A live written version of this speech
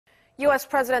U.S.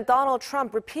 President Donald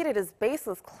Trump repeated his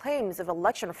baseless claims of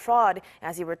election fraud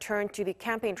as he returned to the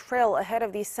campaign trail ahead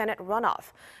of the Senate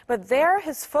runoff. But there,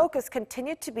 his focus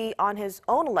continued to be on his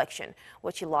own election,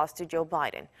 which he lost to Joe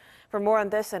Biden. For more on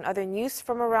this and other news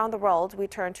from around the world, we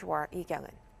turn to our Lee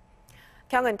Kyung-eun.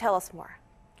 Kyung-eun, tell us more.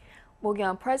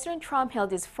 Mok-yeon, President Trump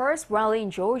held his first rally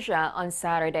in Georgia on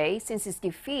Saturday since his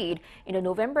defeat in the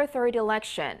November 3rd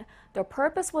election. The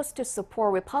purpose was to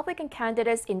support Republican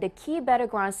candidates in the key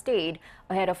battleground state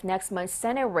ahead of next month's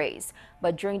Senate race.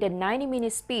 But during the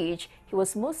 90-minute speech, he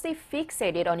was mostly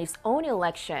fixated on his own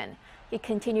election. He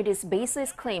continued his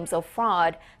baseless claims of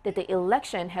fraud, that the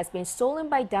election has been stolen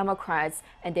by Democrats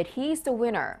and that he is the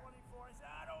winner.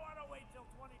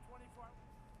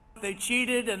 They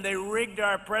cheated and they rigged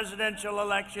our presidential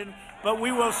election, but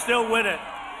we will still win it.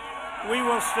 We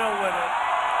will still win it.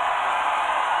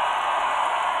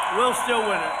 We'll still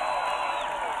win it.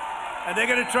 And they're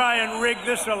going to try and rig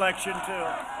this election, too.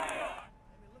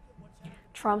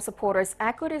 Trump supporters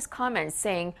echoed his comments,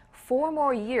 saying 4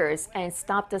 more years and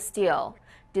stop the steal.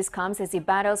 This comes as he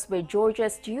battles with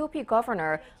Georgia's GOP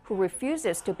governor, who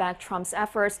refuses to back Trump's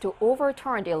efforts to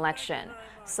overturn the election.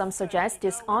 Some suggest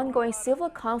this ongoing civil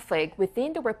conflict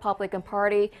within the Republican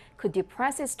Party could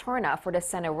depress its turnout for the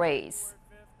Senate race.